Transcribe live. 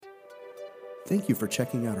Thank you for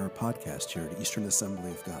checking out our podcast here at Eastern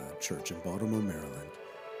Assembly of God Church in Baltimore, Maryland.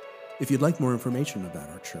 If you'd like more information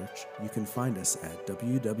about our church, you can find us at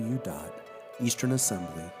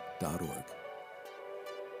www.easternassembly.org.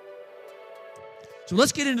 So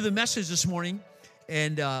let's get into the message this morning.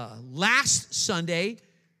 And last Sunday,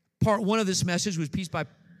 part one of this message was preached by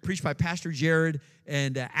Pastor Jared.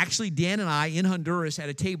 And actually, Dan and I in Honduras at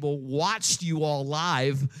a table watched you all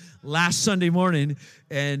live last Sunday morning.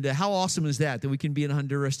 And how awesome is that we can be in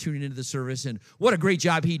Honduras tuning into the service? And what a great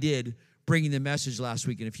job he did bringing the message last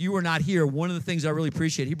week. And if you were not here, one of the things I really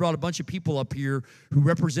appreciate, he brought a bunch of people up here who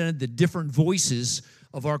represented the different voices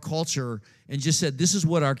of our culture and just said, this is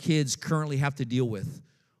what our kids currently have to deal with.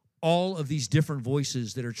 All of these different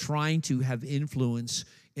voices that are trying to have influence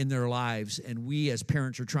in their lives, and we as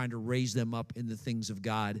parents are trying to raise them up in the things of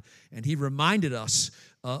God. And he reminded us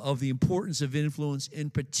of the importance of influence, in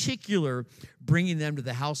particular, bringing them to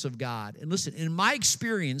the house of God. And listen, in my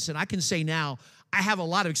experience, and I can say now, I have a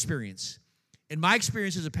lot of experience. In my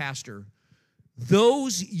experience as a pastor,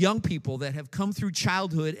 those young people that have come through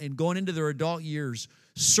childhood and going into their adult years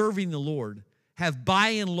serving the Lord have by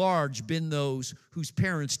and large been those whose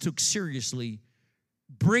parents took seriously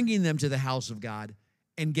bringing them to the house of God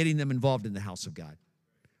and getting them involved in the house of God.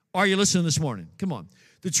 Are you listening this morning? Come on.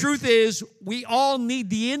 The truth is, we all need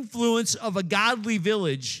the influence of a godly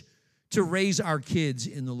village to raise our kids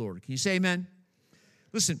in the Lord. Can you say amen?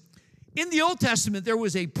 Listen, in the Old Testament, there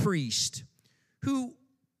was a priest who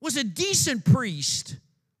was a decent priest,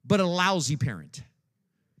 but a lousy parent.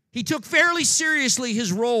 He took fairly seriously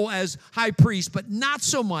his role as high priest, but not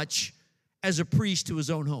so much as a priest to his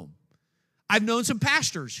own home. I've known some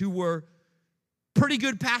pastors who were pretty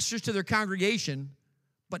good pastors to their congregation,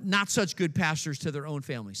 but not such good pastors to their own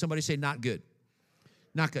family. Somebody say, not good.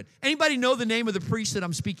 Not good. Anybody know the name of the priest that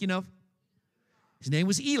I'm speaking of? His name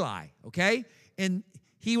was Eli, okay? And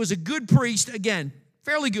he was a good priest, again,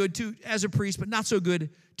 fairly good as a priest, but not so good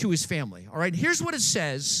to his family, all right? Here's what it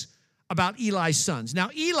says about Eli's sons. Now,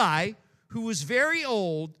 Eli, who was very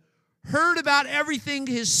old, heard about everything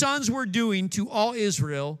his sons were doing to all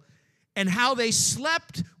Israel and how they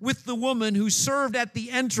slept with the woman who served at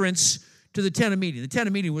the entrance to the tent of meeting. The tent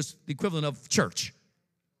of meeting was the equivalent of church.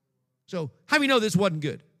 So how many know this wasn't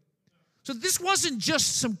good? So this wasn't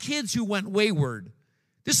just some kids who went wayward.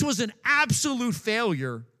 This was an absolute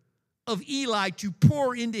failure of Eli to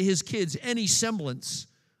pour into his kids any semblance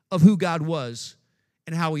of who God was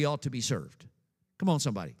and how he ought to be served. Come on,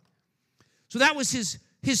 somebody. So that was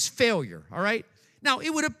his failure, all right? Now,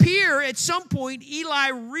 it would appear at some point Eli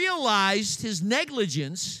realized his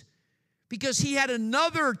negligence because he had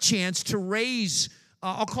another chance to raise,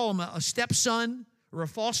 I'll call him a stepson or a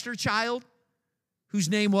foster child, whose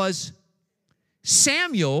name was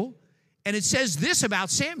Samuel. And it says this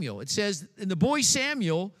about Samuel. It says, and the boy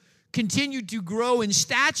Samuel continued to grow in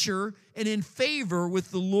stature and in favor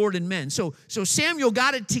with the Lord and men. So Samuel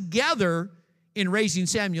got it together in raising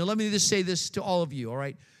Samuel. Let me just say this to all of you, all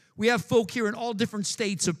right? We have folk here in all different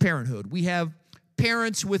states of parenthood. We have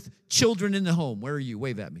parents with children in the home. Where are you?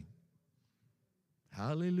 Wave at me.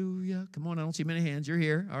 Hallelujah. Come on, I don't see many hands. You're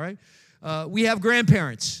here, all right? We have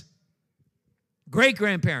grandparents,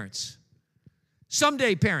 great-grandparents,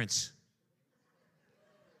 someday parents.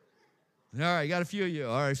 All right, got a few of you.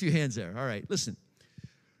 All right, a few hands there. All right, listen.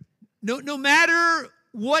 No matter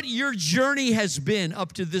what your journey has been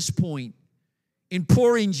up to this point in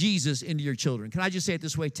pouring Jesus into your children, can I just say it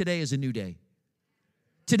this way? Today is a new day.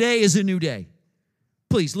 Today is a new day.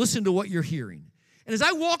 Please listen to what you're hearing. And as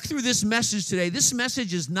I walk through this message today, this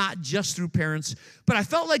message is not just through parents, but I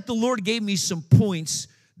felt like the Lord gave me some points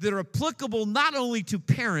that are applicable not only to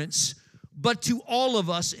parents, but to all of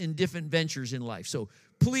us in different ventures in life. So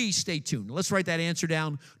please stay tuned. Let's write that answer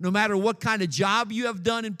down. No matter what kind of job you have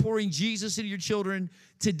done in pouring Jesus into your children,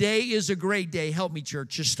 today is a great day. Help me,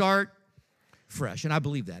 church, to start fresh. And I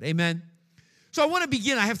believe that. Amen. So I want to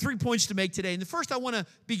begin. I have 3 points to make today. And the first, I want to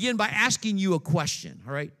begin by asking you a question,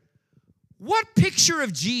 all right? What picture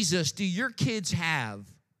of Jesus do your kids have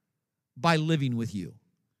by living with you?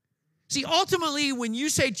 See, ultimately, when you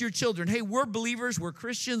say to your children, hey, we're believers, we're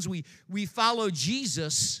Christians, we follow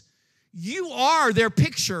Jesus, you are their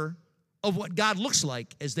picture of what God looks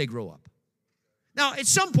like as they grow up. Now, at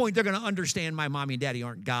some point, they're going to understand my mommy and daddy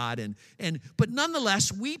aren't God, but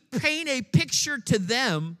nonetheless, we paint a picture to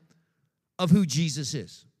them of who Jesus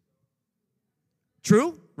is.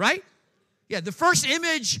 True, right? Yeah, the first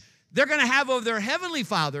image they're going to have of their heavenly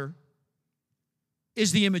Father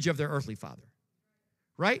is the image of their earthly father,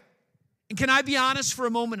 right? And can I be honest for a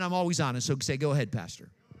moment? I'm always honest, so say, go ahead, Pastor.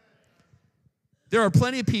 There are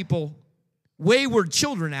plenty of people, wayward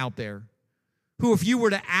children out there, who, if you were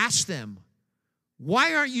to ask them,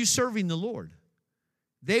 why aren't you serving the Lord?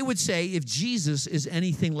 They would say, if Jesus is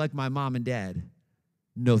anything like my mom and dad,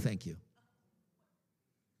 no thank you.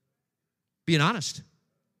 Being honest.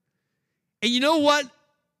 And you know what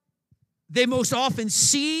they most often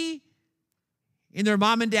see in their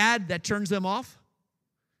mom and dad that turns them off?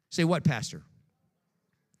 Say, what, Pastor?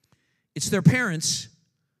 It's their parents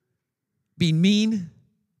being mean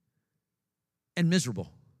and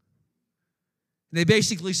miserable. They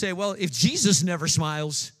basically say, well, if Jesus never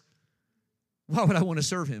smiles, why would I want to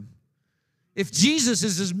serve him? If Jesus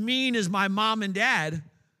is as mean as my mom and dad,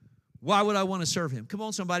 why would I want to serve him? Come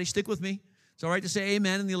on, somebody, stick with me. It's all right to say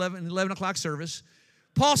amen in the 11 o'clock service.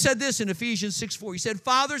 Paul said this in Ephesians 6:4. He said,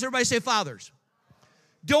 fathers, everybody say fathers.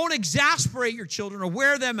 Don't exasperate your children or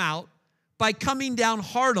wear them out by coming down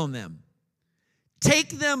hard on them. Take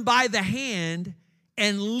them by the hand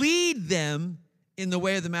and lead them in the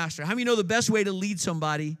way of the master. How many know the best way to lead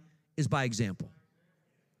somebody is by example?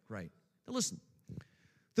 Right. Now listen,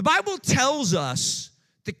 the Bible tells us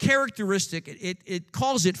the characteristic, it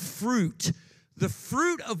calls it fruit, the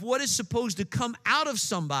fruit of what is supposed to come out of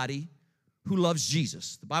somebody who loves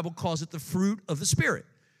Jesus. The Bible calls it the fruit of the Spirit.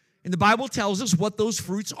 And the Bible tells us what those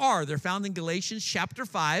fruits are. They're found in Galatians chapter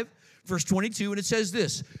 5, verse 22, and it says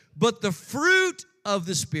this, but the fruit of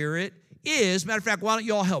the Spirit is, matter of fact, why don't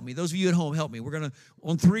you all help me? Those of you at home, help me. We're gonna,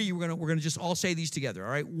 on three, we're gonna just all say these together,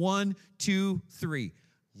 all right? 1, 2, 3.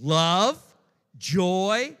 Love,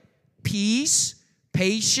 joy, peace,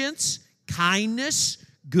 patience, kindness,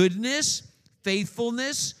 goodness,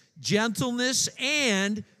 faithfulness, gentleness,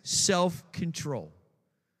 and self-control.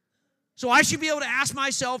 So I should be able to ask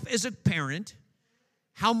myself as a parent,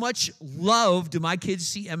 how much love do my kids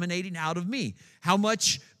see emanating out of me? How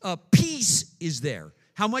much peace is there?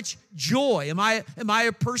 How much joy? Am I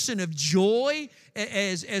a person of joy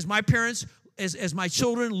as my parents, as my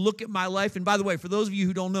children look at my life? And by the way, for those of you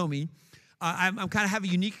who don't know me, I'm kind of have a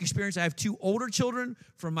unique experience. I have 2 older children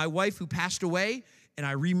from my wife who passed away, and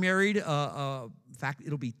I remarried. In fact,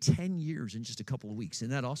 it'll be 10 years in just a couple of weeks.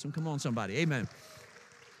 Isn't that awesome? Come on, somebody. Amen.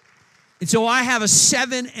 And so I have a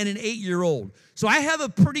 7 and an 8-year-old. So I have a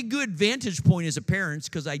pretty good vantage point as a parent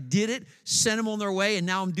because I did it, sent them on their way, and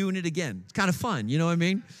now I'm doing it again. It's kind of fun, you know what I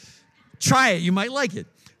mean? Try it. You might like it.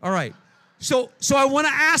 All right. So I want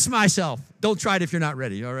to ask myself, don't try it if you're not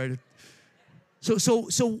ready, all right?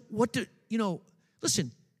 So what do,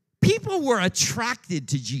 listen, people were attracted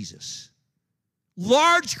to Jesus.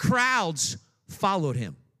 Large crowds followed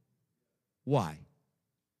him. Why?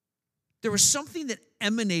 There was something that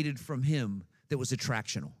emanated from him that was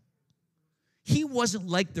attractional. He wasn't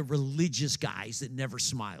like the religious guys that never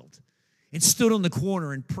smiled and stood on the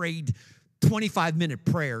corner and prayed 25-minute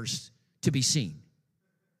prayers to be seen.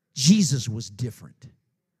 Jesus was different.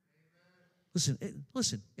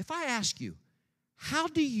 Listen, if I ask you, how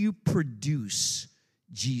do you produce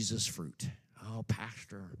Jesus fruit? Oh,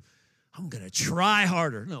 Pastor, I'm going to try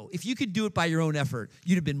harder. No, if you could do it by your own effort,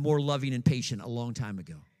 you'd have been more loving and patient a long time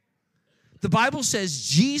ago. The Bible says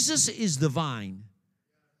Jesus is the vine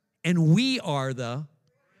and we are the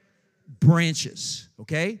branches,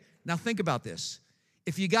 okay? Now think about this.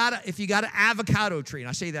 If you got an avocado tree, and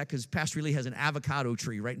I say that because Pastor Lee has an avocado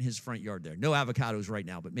tree right in his front yard there. No avocados right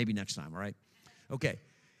now, but maybe next time, all right? Okay.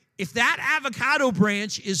 If that avocado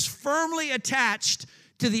branch is firmly attached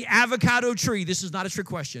to the avocado tree, this is not a trick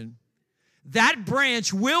question, that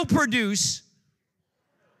branch will produce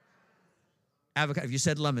avocado. If you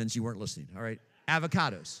said lemons, you weren't listening, all right?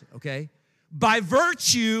 Avocados, okay? By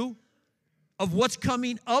virtue of what's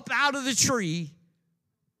coming up out of the tree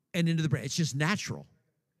and into the branch. It's just natural,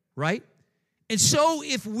 right? And so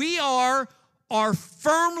if we are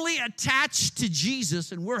firmly attached to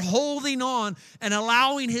Jesus and we're holding on and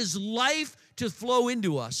allowing his life to flow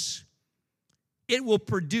into us, it will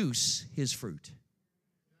produce his fruit.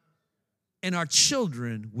 And our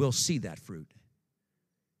children will see that fruit.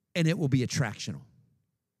 And it will be attractional.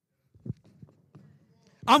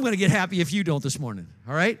 I'm going to get happy if you don't this morning,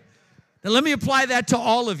 all right? Now let me apply that to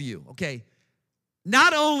all of you, okay?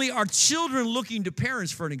 Not only are children looking to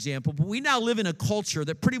parents for an example, but we now live in a culture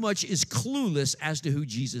that pretty much is clueless as to who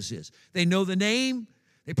Jesus is. They know the name.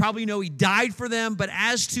 They probably know he died for them. But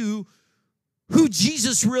as to who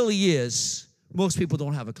Jesus really is, most people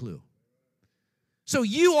don't have a clue. So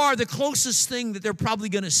you are the closest thing that they're probably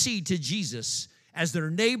going to see to Jesus as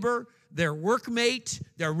their neighbor, their workmate,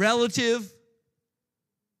 their relative.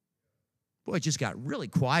 Boy, it just got really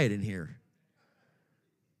quiet in here.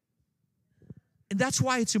 And that's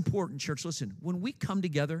why it's important, church. Listen, when we come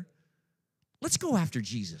together, let's go after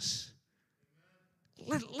Jesus.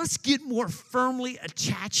 Let's get more firmly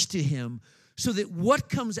attached to him so that what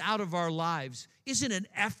comes out of our lives isn't an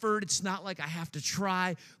effort. It's not like I have to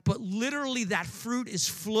try, but literally that fruit is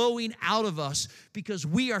flowing out of us because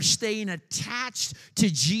we are staying attached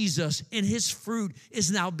to Jesus, and his fruit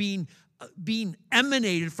is now being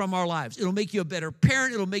emanated from our lives. It'll make you a better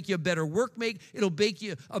parent. It'll make you a better workmate. It'll make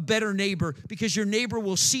you a better neighbor because your neighbor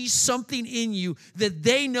will see something in you that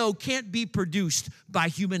they know can't be produced by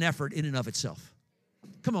human effort in and of itself.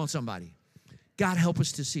 Come on, somebody. God help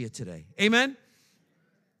us to see it today. Amen?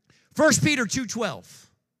 1 Peter 2:12.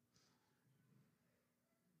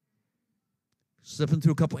 Slipping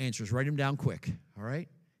through a couple answers. Write them down quick, all right?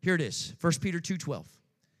 Here it is, 1 Peter 2:12.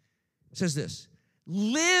 It says this,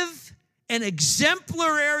 live an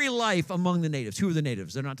exemplary life among the natives. Who are the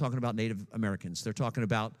natives? They're not talking about Native Americans. They're talking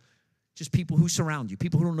about just people who surround you,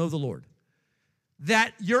 people who don't know the Lord.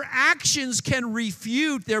 That your actions can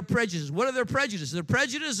refute their prejudices. What are their prejudices? Their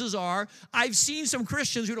prejudices are, I've seen some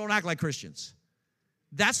Christians who don't act like Christians.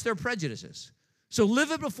 That's their prejudices. So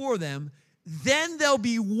live it before them. Then they'll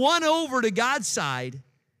be won over to God's side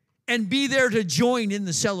and be there to join in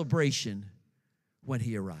the celebration when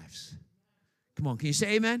he arrives. Come on, can you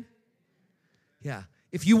say amen? Yeah.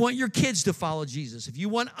 If you want your kids to follow Jesus, if you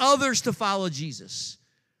want others to follow Jesus,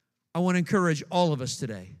 I want to encourage all of us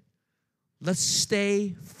today. Let's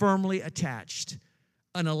stay firmly attached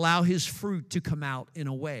and allow his fruit to come out in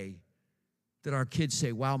a way that our kids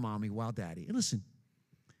say, wow, mommy, wow, daddy. And listen,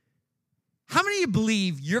 how many of you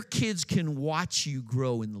believe your kids can watch you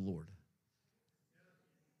grow in the Lord?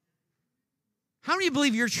 How many of you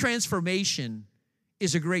believe your transformation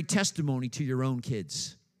is a great testimony to your own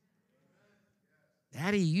kids?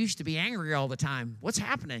 Daddy, you used to be angry all the time. What's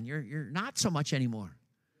happening? You're not so much anymore.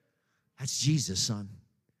 That's Jesus, son.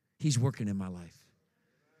 He's working in my life.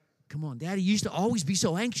 Come on, Daddy, you used to always be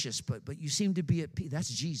so anxious, but you seem to be at peace. That's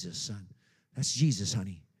Jesus, son. That's Jesus,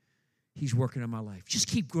 honey. He's working in my life. Just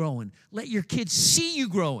keep growing. Let your kids see you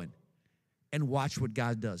growing and watch what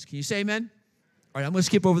God does. Can you say amen? All right, I'm going to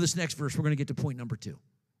skip over this next verse. We're going to get to point number 2.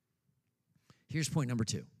 Here's point number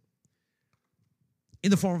 2.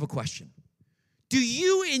 In the form of a question. Do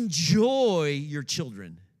you enjoy your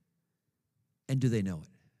children, and do they know it?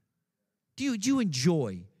 Do you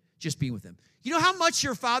enjoy just being with them? You know how much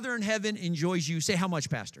your Father in heaven enjoys you? Say how much,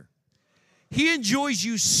 Pastor? He enjoys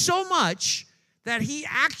you so much that he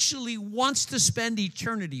actually wants to spend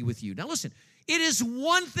eternity with you. Now listen, it is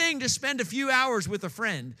one thing to spend a few hours with a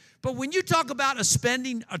friend, but when you talk about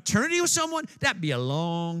spending eternity with someone, that'd be a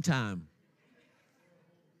long time.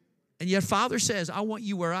 And yet Father says, I want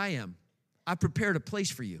you where I am. I prepared a place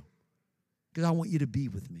for you because I want you to be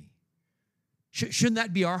with me. Shouldn't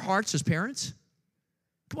that be our hearts as parents?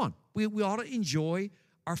 Come on, we ought to enjoy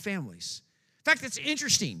our families. In fact, it's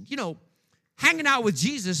interesting. You know, hanging out with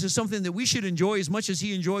Jesus is something that we should enjoy as much as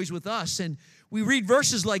he enjoys with us. And we read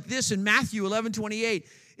verses like this in Matthew 11:28.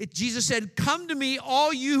 Jesus said, come to me,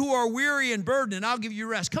 all you who are weary and burdened, and I'll give you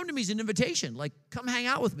rest. Come to me is an invitation. Like, come hang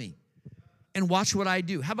out with me and watch what I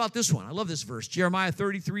do. How about this one? I love this verse, Jeremiah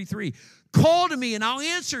 33:3. Call to me, and I'll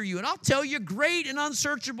answer you, and I'll tell you great and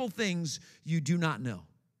unsearchable things you do not know.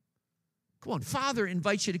 Come on, Father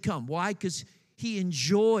invites you to come. Why? Because he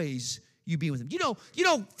enjoys you being with him. You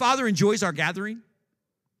know, Father enjoys our gathering.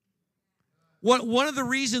 One of the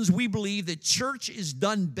reasons we believe that church is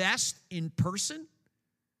done best in person,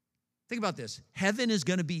 think about this. Heaven is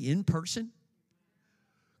going to be in person.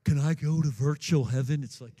 Can I go to virtual heaven?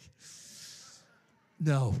 It's like,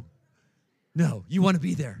 no, you want to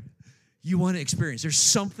be there. You want to experience. There's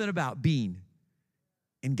something about being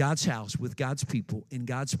in God's house with God's people, in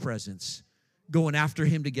God's presence, going after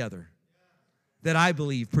him together, that I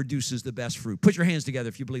believe produces the best fruit. Put your hands together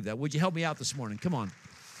if you believe that. Would you help me out this morning? Come on.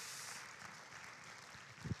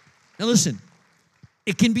 Now listen,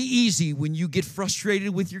 it can be easy when you get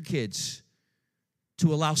frustrated with your kids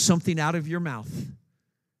to allow something out of your mouth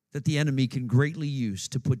that the enemy can greatly use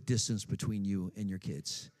to put distance between you and your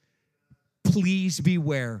kids. Please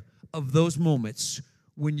beware of those moments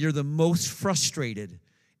when you're the most frustrated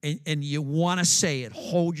and you want to say it.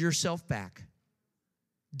 Hold yourself back.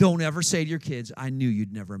 Don't ever say to your kids, I knew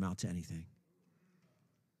you'd never amount to anything.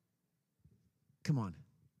 Come on.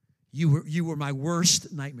 You were my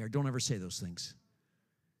worst nightmare. Don't ever say those things.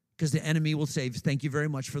 Because the enemy will say, thank you very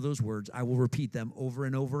much for those words. I will repeat them over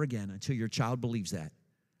and over again until your child believes that.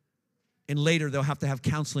 And later they'll have to have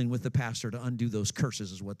counseling with the pastor to undo those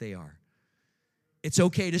curses is what they are. It's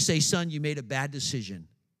okay to say, son, you made a bad decision.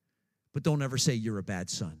 But don't ever say you're a bad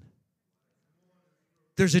son.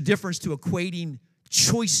 There's a difference to equating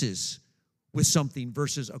choices with something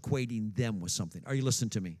versus equating them with something. Are you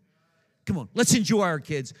listening to me? Come on, let's enjoy our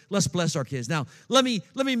kids. Let's bless our kids. Now, let me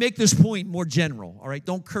make this point more general, all right?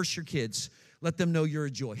 Don't curse your kids. Let them know you're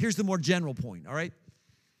a joy. Here's the more general point, all right?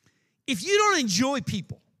 If you don't enjoy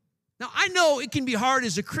people, now I know it can be hard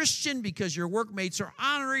as a Christian because your workmates are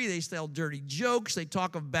ornery, they tell dirty jokes, they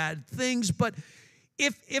talk of bad things, but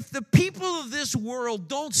if the people of this world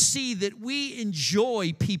don't see that we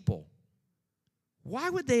enjoy people, why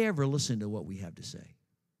would they ever listen to what we have to say?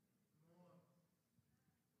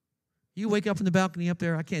 You wake up in the balcony up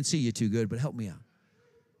there, I can't see you too good, but help me out.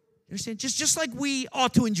 You understand? Just like we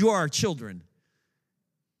ought to enjoy our children,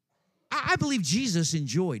 I believe Jesus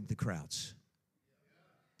enjoyed the crowds.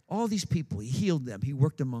 All these people, he healed them, he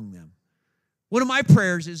worked among them. One of my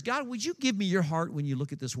prayers is, God, would you give me your heart when you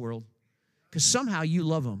look at this world? Because somehow you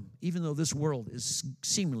love them, even though this world is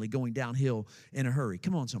seemingly going downhill in a hurry.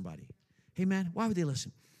 Come on, somebody. Hey, man, why would they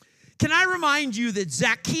listen? Can I remind you that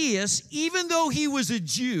Zacchaeus, even though he was a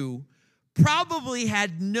Jew, probably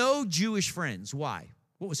had no Jewish friends. Why?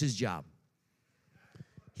 What was his job?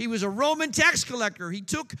 He was a Roman tax collector. He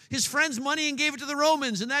took his friends' money and gave it to the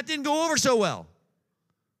Romans, and that didn't go over so well.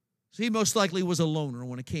 So he most likely was a loner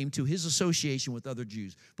when it came to his association with other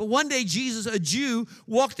Jews. But one day Jesus, a Jew,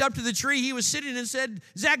 walked up to the tree he was sitting and said,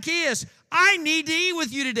 Zacchaeus, I need to eat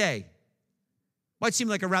with you today. Might seem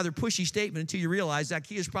like a rather pushy statement until you realize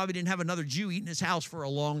Zacchaeus probably didn't have another Jew eat in his house for a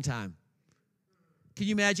long time. Can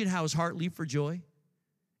you imagine how his heart leaped for joy?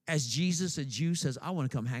 As Jesus, a Jew, says, I want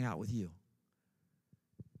to come hang out with you.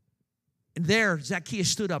 And there, Zacchaeus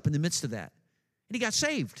stood up in the midst of that. And he got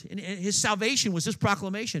saved. And his salvation was this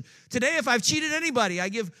proclamation. Today, if I've cheated anybody, I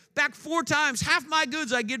give back 4 times. Half my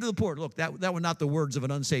goods I give to the poor. Look, that were not the words of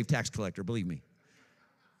an unsaved tax collector, believe me.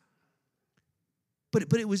 But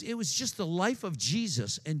it was just the life of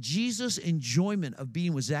Jesus and Jesus' enjoyment of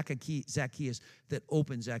being with Zacchaeus that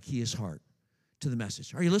opened Zacchaeus' heart to the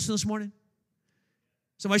message. Are you listening this morning?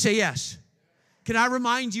 Somebody say yes. Can I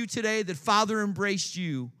remind you today that Father embraced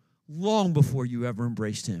you long before you ever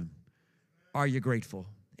embraced him? Are you grateful?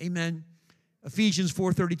 Amen. Ephesians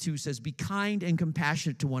 4:32 says, be kind and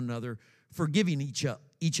compassionate to one another, forgiving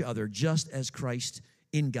each other, just as Christ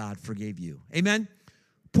in God forgave you. Amen.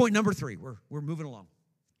 Point number 3, we're moving along.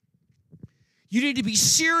 You need to be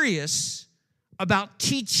serious about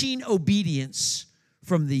teaching obedience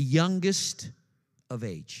from the youngest of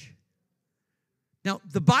age. Now,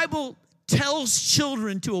 the Bible tells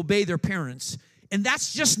children to obey their parents, and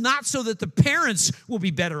that's just not so that the parents will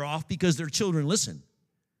be better off because their children listen.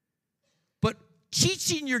 But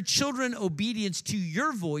teaching your children obedience to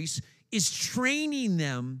your voice is training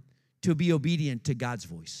them to be obedient to God's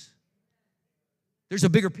voice. There's a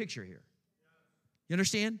bigger picture here. You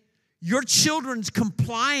understand? Your children's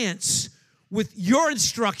compliance with your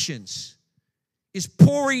instructions is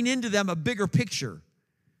pouring into them a bigger picture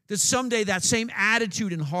that someday that same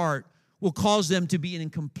attitude and heart will cause them to be in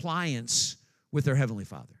compliance with their Heavenly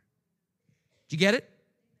Father. Do you get it?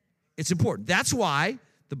 It's important. That's why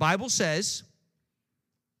the Bible says,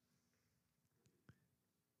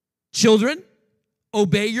 children,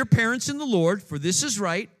 obey your parents in the Lord, for this is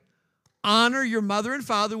right. Honor your mother and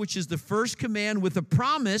father, which is the first command, with a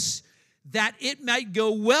promise that it might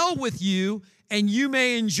go well with you and you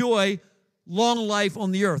may enjoy long life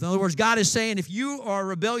on the earth. In other words, God is saying if you are a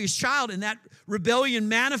rebellious child and that rebellion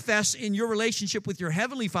manifests in your relationship with your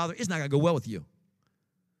Heavenly Father, it's not going to go well with you.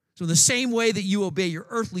 So in the same way that you obey your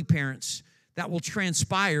earthly parents, that will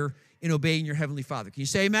transpire in obeying your Heavenly Father. Can you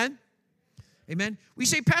say amen? Amen. We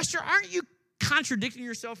say, Pastor, aren't you contradicting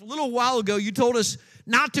yourself? A little while ago, you told us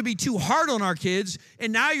not to be too hard on our kids,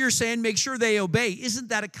 and now you're saying make sure they obey. Isn't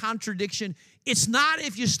that a contradiction? It's not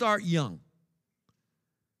if you start young.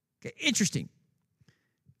 Okay, interesting.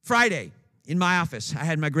 Friday, in my office, I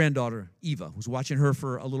had my granddaughter, Eva, was watching her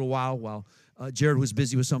for a little while Jared was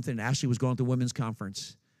busy with something, and Ashley was going to the women's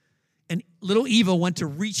conference. And little Eva went to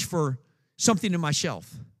reach for something in my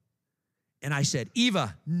shelf. And I said,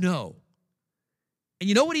 Eva, no. And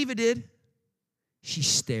you know what Eva did? She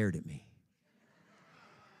stared at me.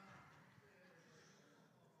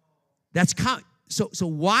 So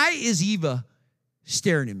why is Eva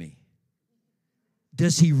staring at me?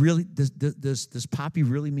 Does he really, does Poppy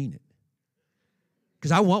really mean it?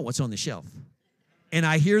 Because I want what's on the shelf. And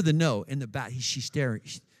I hear the no in the back. She's staring.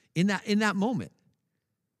 In that moment,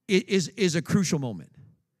 it is a crucial moment.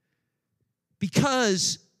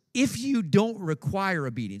 Because if you don't require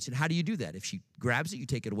obedience, and how do you do that? If she grabs it, you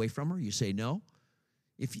take it away from her, you say no.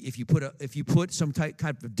 If you put some kind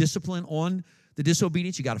of discipline on the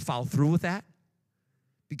disobedience, you got to follow through with that.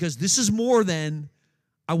 Because this is more than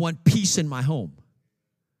I want peace in my home.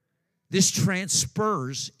 This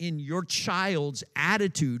transfers in your child's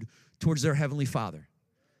attitude towards their Heavenly Father.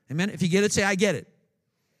 Amen? If you get it, say, I get it.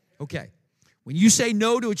 Okay. When you say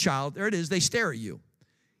no to a child, there it is, they stare at you.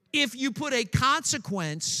 If you put a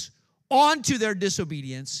consequence onto their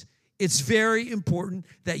disobedience, it's very important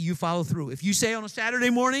that you follow through. If you say on a Saturday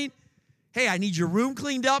morning, hey, I need your room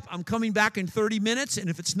cleaned up, I'm coming back in 30 minutes, and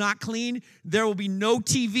if it's not clean, there will be no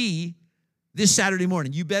TV this Saturday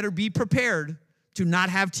morning. You better be prepared to not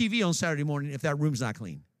have TV on Saturday morning if that room's not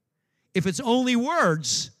clean. If it's only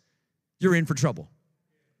words, you're in for trouble.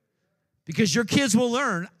 Because your kids will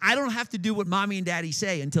learn, I don't have to do what mommy and daddy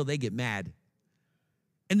say until they get mad.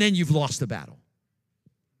 And then you've lost the battle.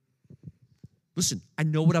 Listen, I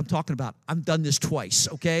know what I'm talking about. I've done this twice,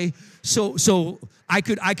 okay? So I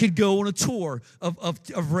could go on a tour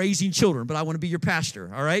of raising children, but I want to be your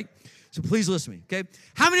pastor, all right? So please listen to me, okay?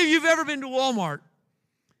 How many of you have ever been to Walmart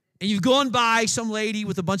and you've gone by some lady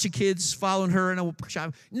with a bunch of kids following her in a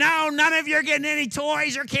shop? No, none of you are getting any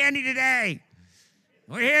toys or candy today.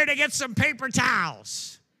 We're here to get some paper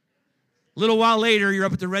towels. A little while later, you're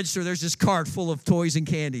up at the register. There's this cart full of toys and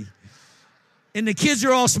candy. And the kids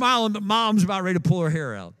are all smiling, but mom's about ready to pull her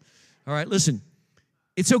hair out. All right, listen.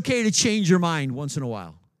 It's okay to change your mind once in a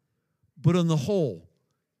while. But on the whole,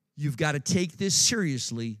 you've got to take this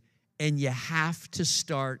seriously, and you have to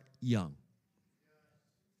start young.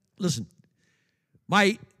 Listen,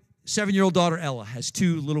 my 7-year-old daughter, Ella, has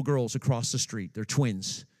 2 little girls across the street. They're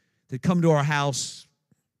twins. They come to our house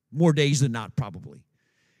more days than not, probably.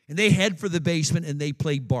 And they head for the basement, and they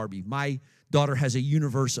play Barbie. My daughter has a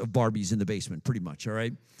universe of Barbies in the basement, pretty much, all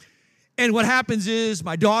right? And what happens is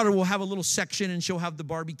my daughter will have a little section, and she'll have the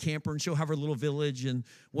Barbie camper, and she'll have her little village, and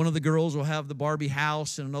one of the girls will have the Barbie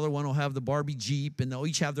house, and another one will have the Barbie Jeep, and they'll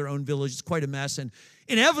each have their own village. It's quite a mess. And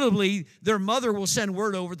inevitably, their mother will send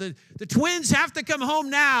word over, the twins have to come home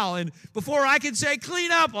now. And before I can say,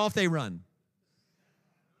 clean up, off they run.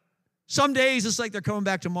 Some days, it's like they're coming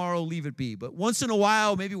back tomorrow, leave it be. But once in a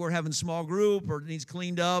while, maybe we're having a small group or it needs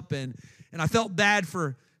cleaned up. And I felt bad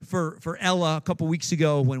for Ella a couple weeks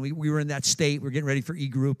ago when we were in that state. We were getting ready for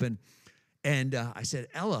E-Group. And I said,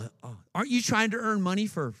 Ella, aren't you trying to earn money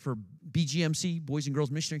for BGMC, Boys and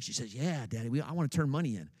Girls Missionary? She says, yeah, Daddy, I want to turn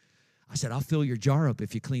money in. I said, I'll fill your jar up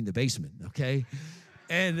if you clean the basement, okay?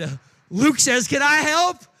 And Luke says, can I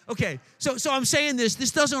help? Okay, so I'm saying this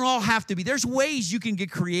doesn't all have to be. There's ways you can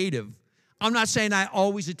get creative. I'm not saying I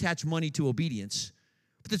always attach money to obedience.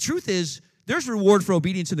 But the truth is, there's reward for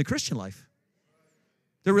obedience in the Christian life.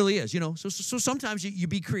 There really is, you know. So sometimes you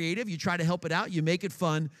be creative, you try to help it out, you make it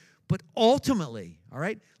fun. But ultimately, all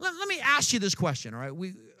right, let me ask you this question, all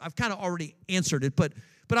right? I've kind of already answered it, but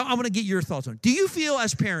I'm going to get your thoughts on it. Do you feel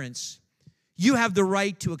as parents, you have the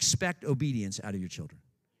right to expect obedience out of your children?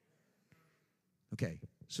 Okay,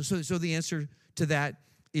 so the answer to that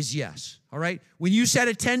is yes, all right? When you set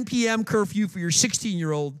a 10 p.m. curfew for your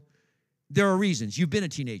 16-year-old, there are reasons. You've been a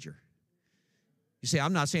teenager. You say,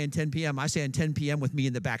 I'm not saying 10 p.m., I'm saying 10 p.m. with me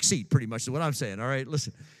in the back seat, pretty much is what I'm saying, all right?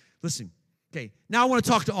 Listen. Okay, now I want to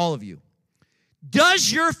talk to all of you.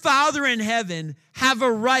 Does your Father in heaven have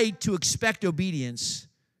a right to expect obedience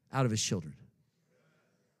out of his children?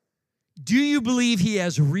 Do you believe he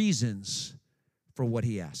has reasons for what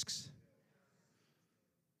he asks?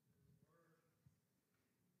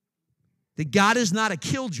 That God is not a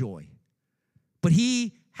killjoy, but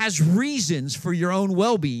he has reasons for your own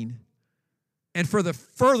well-being and for the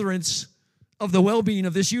furtherance of the well-being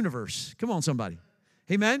of this universe. Come on, somebody.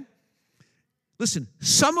 Amen? Listen,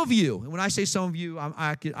 some of you, and when I say some of you,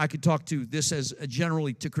 I could talk to this as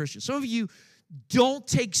generally to Christians. Some of you don't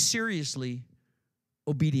take seriously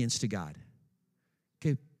obedience to God.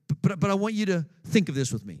 Okay, but I want you to think of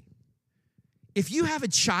this with me. If you have a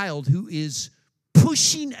child who is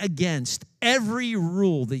pushing against every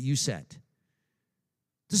rule that you set,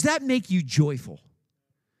 does that make you joyful?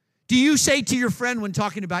 Do you say to your friend when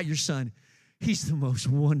talking about your son, he's the most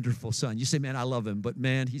wonderful son? You say, man, I love him, but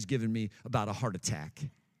man, he's given me about a heart attack.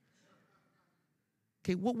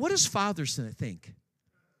 Okay, what does fathers think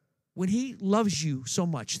when he loves you so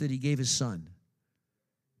much that he gave his son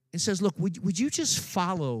and says, look, would you just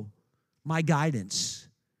follow my guidance?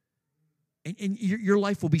 And your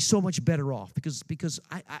life will be so much better off because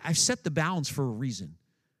I've set the bounds for a reason.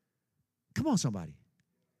 Come on, somebody.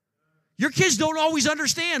 Your kids don't always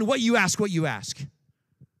understand what you ask.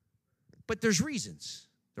 But there's reasons.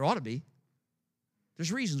 There ought to be.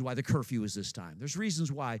 There's reasons why the curfew is this time. There's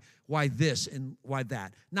reasons why this and why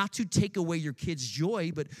that. Not to take away your kid's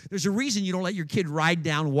joy, but there's a reason you don't let your kid ride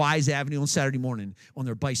down Wise Avenue on Saturday morning on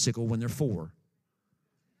their bicycle when they're 4.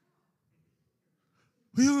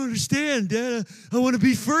 You don't understand, Dad. I want to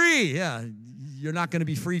be free. Yeah, you're not going to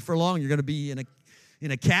be free for long. You're going to be in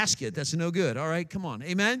in a casket. That's no good. All right, come on.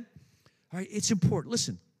 Amen? All right, it's important.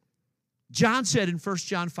 Listen, John said in 1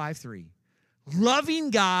 John 5:3, loving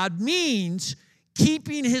God means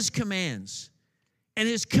keeping his commands. And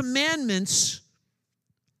his commandments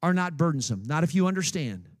are not burdensome. Not if you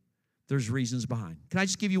understand there's reasons behind. Can I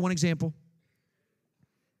just give you one example?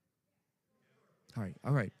 All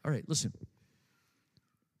right. Listen.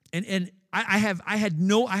 And I have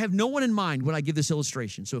no one in mind when I give this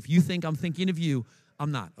illustration. So if you think I'm thinking of you,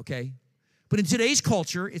 I'm not, okay? But in today's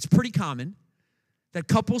culture, it's pretty common that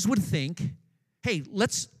couples would think, hey,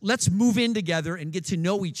 let's move in together and get to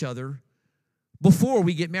know each other before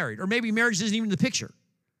we get married. Or maybe marriage isn't even the picture.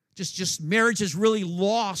 Just marriage has really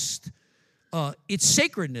lost its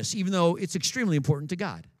sacredness, even though it's extremely important to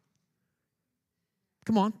God.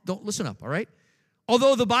 Come on, don't listen up, all right?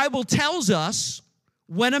 Although the Bible tells us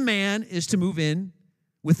when a man is to move in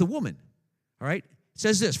with a woman, all right? It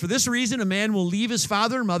says this, for this reason, a man will leave his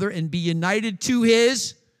father and mother and be united to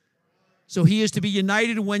his, so he is to be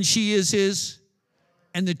united when she is his,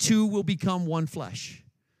 and the two will become one flesh,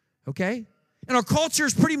 okay? And our culture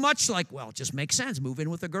is pretty much like, well, it just makes sense. Move in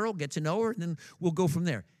with a girl, get to know her, and then we'll go from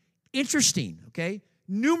there. Interesting, okay?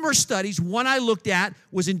 Numerous studies. One I looked at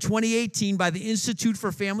was in 2018 by the Institute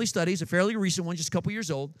for Family Studies, a fairly recent one, just a couple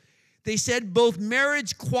years old. They said both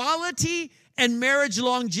marriage quality and marriage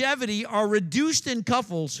longevity are reduced in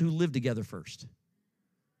couples who live together first.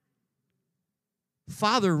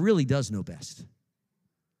 Father really does know best.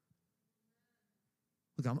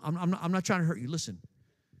 Look, I'm not trying to hurt you. Listen,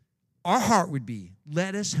 our heart would be,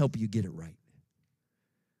 let us help you get it right.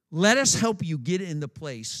 Let us help you get in the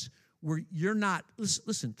place where you're not,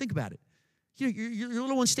 listen, think about it. Your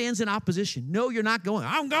little one stands in opposition. No, you're not going.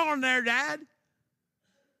 I'm going there, Dad.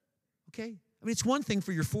 Okay? I mean, it's one thing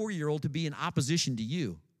for your 4-year-old to be in opposition to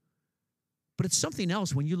you. But it's something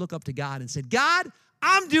else when you look up to God and say, God,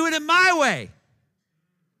 I'm doing it my way.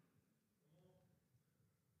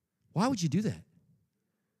 Why would you do that?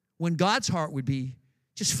 When God's heart would be,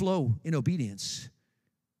 just flow in obedience.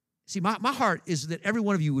 See, my heart is that every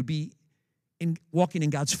one of you would be walking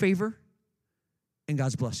in God's favor and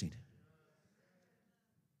God's blessing.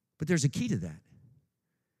 But there's a key to that.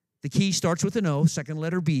 The key starts with an O, second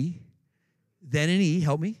letter B, then an E.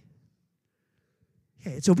 Help me.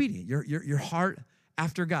 Yeah, it's obedient. Your heart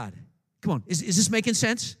after God. Come on, is this making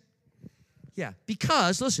sense? Yeah,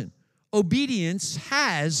 because, listen, obedience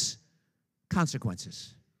has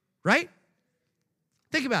consequences, right?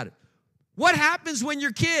 Think about it. What happens when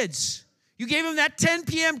your kids, you gave them that 10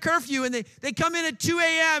 p.m. curfew and they come in at 2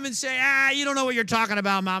 a.m. and say, you don't know what you're talking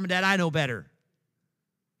about, Mom and Dad. I know better.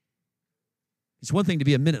 It's one thing to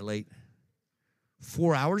be a minute late.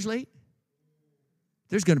 4 hours late?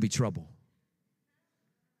 There's going to be trouble.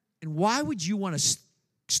 And why would you want to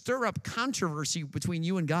stir up controversy between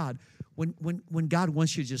you and God when God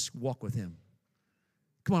wants you to just walk with him?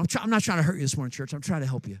 Come on, I'm not trying to hurt you this morning, church. I'm trying to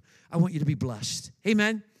help you. I want you to be blessed.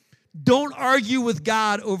 Amen? Don't argue with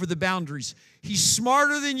God over the boundaries. He's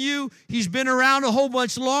smarter than you. He's been around a whole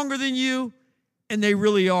bunch longer than you, and they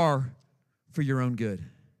really are for your own good.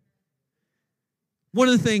 One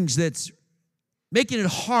of the things that's making it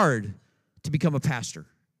hard to become a pastor,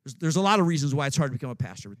 there's a lot of reasons why it's hard to become a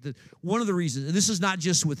pastor. One of the reasons, and this is not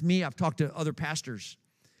just with me, I've talked to other pastors,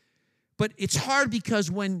 but it's hard because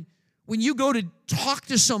when you go to talk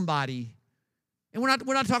to somebody, and we're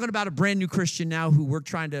not talking about a brand new Christian now who we're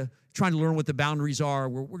trying to learn what the boundaries are.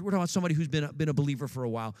 We're talking about somebody who's been a believer for a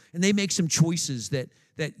while, and they make some choices that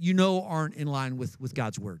you know aren't in line with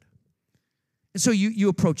God's word. And so you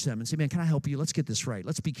approach them and say, man, can I help you? Let's get this right.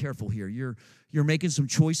 Let's be careful here. You're making some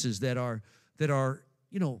choices that are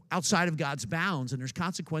outside of God's bounds, and there's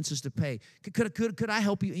consequences to pay. Could I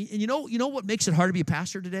help you? And you know what makes it hard to be a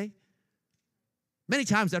pastor today? Many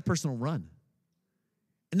times that person will run.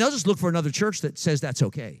 And they'll just look for another church that says that's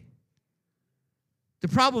okay. The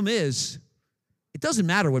problem is, it doesn't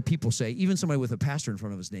matter what people say, even somebody with a pastor in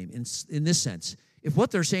front of his name, in this sense. If what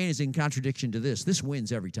they're saying is in contradiction to this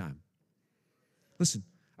wins every time. Listen,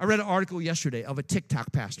 I read an article yesterday of a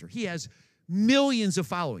TikTok pastor. He has millions of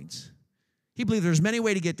followings. He believes there's many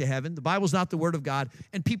ways to get to heaven. The Bible's not the word of God,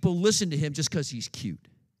 and people listen to him just because he's cute.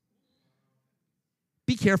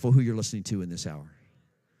 Be careful who you're listening to in this hour.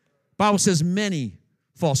 The Bible says many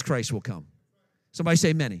false Christs will come. Somebody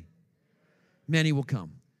say many. Many will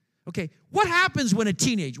come. Okay, what happens when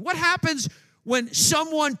what happens when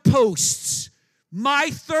someone posts, my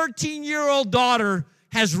 13-year-old daughter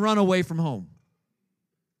has run away from home?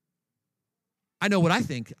 I know what I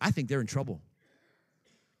think. I think they're in trouble.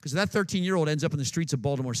 Because if that 13-year-old ends up in the streets of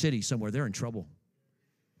Baltimore City somewhere, they're in trouble.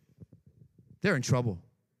 They're in trouble.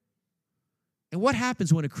 And what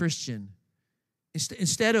happens when a Christian,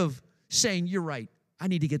 instead of saying, you're right, I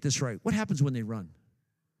need to get this right, what happens when they run?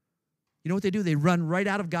 You know what they do? They run right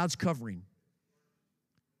out of God's covering.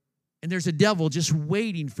 And there's a devil just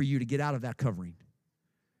waiting for you to get out of that covering.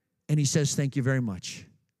 And he says, thank you very much.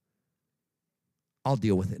 I'll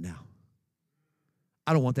deal with it now.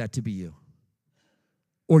 I don't want that to be you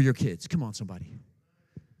or your kids. Come on, somebody.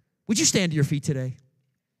 Would you stand to your feet today?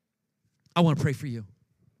 I want to pray for you.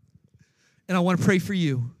 And I want to pray for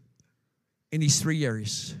you in these 3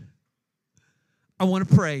 areas. I want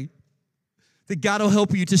to pray that God will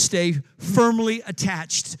help you to stay firmly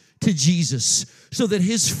attached to Jesus so that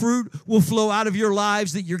his fruit will flow out of your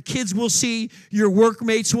lives, that your kids will see, your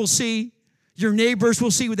workmates will see, your neighbors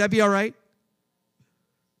will see. Would that be all right?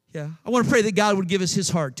 Yeah. I want to pray that God would give us his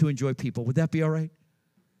heart to enjoy people. Would that be all right?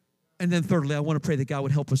 And then thirdly, I want to pray that God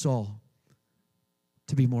would help us all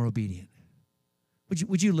to be more obedient.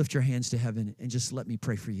 Would you lift your hands to heaven and just let me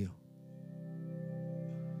pray for you?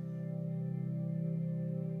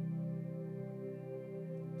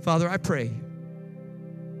 Father, I pray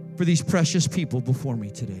for these precious people before me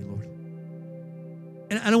today, Lord.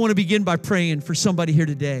 And I want to begin by praying for somebody here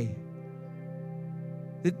today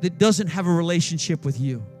that doesn't have a relationship with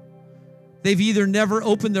you. They've either never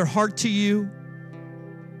opened their heart to you,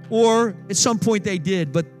 or at some point they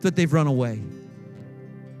did, but they've run away.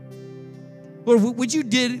 Lord, would you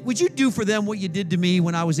do for them what you did to me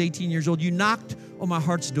when I was 18 years old? You knocked on my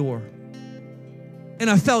heart's door, and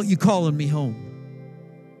I felt you calling me home.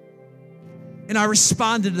 And I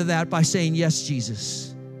responded to that by saying, yes,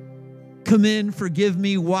 Jesus. Come in, forgive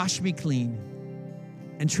me, wash me clean,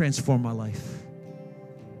 and transform my life.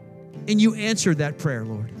 And you answered that prayer,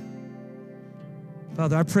 Lord.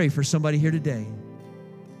 Father, I pray for somebody here today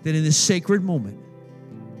that in this sacred moment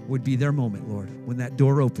would be their moment, Lord, when that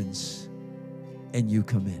door opens and you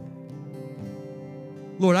come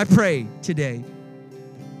in. Lord, I pray today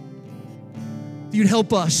that you'd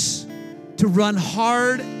help us to run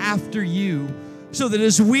hard after you so that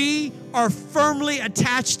as we are firmly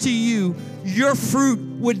attached to you, your fruit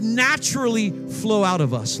would naturally flow out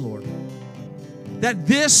of us, Lord. That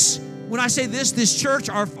this, when I say this church,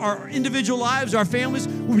 our individual lives, our families,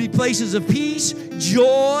 will be places of peace,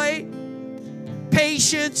 joy,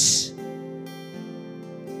 patience,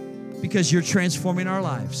 because you're transforming our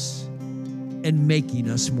lives and making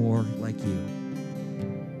us more like you.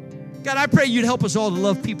 God, I pray you'd help us all to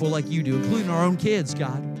love people like you do, including our own kids,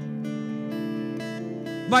 God.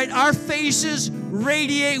 Might our faces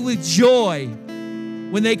radiate with joy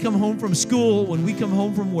when they come home from school, when we come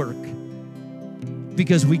home from work,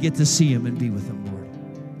 because we get to see them and be with them,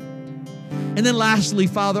 Lord. And then lastly,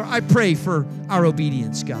 Father, I pray for our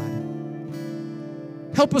obedience, God.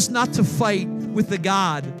 Help us not to fight with the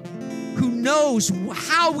God who knows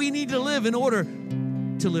how we need to live in order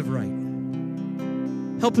to live right.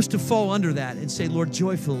 Help us to fall under that and say, Lord,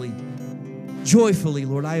 joyfully,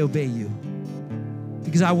 Lord, I obey you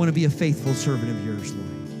because I want to be a faithful servant of yours,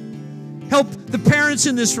 Lord. Help the parents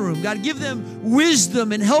in this room, God, give them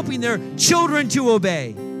wisdom in helping their children to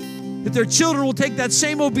obey, that their children will take that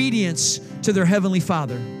same obedience to their Heavenly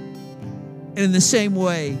Father, and in the same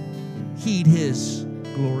way, heed his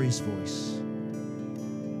glorious voice.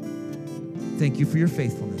 Thank you for your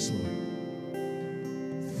faithfulness, Lord.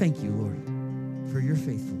 Thank you, Lord, for your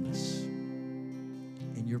faithfulness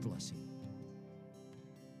and your blessing.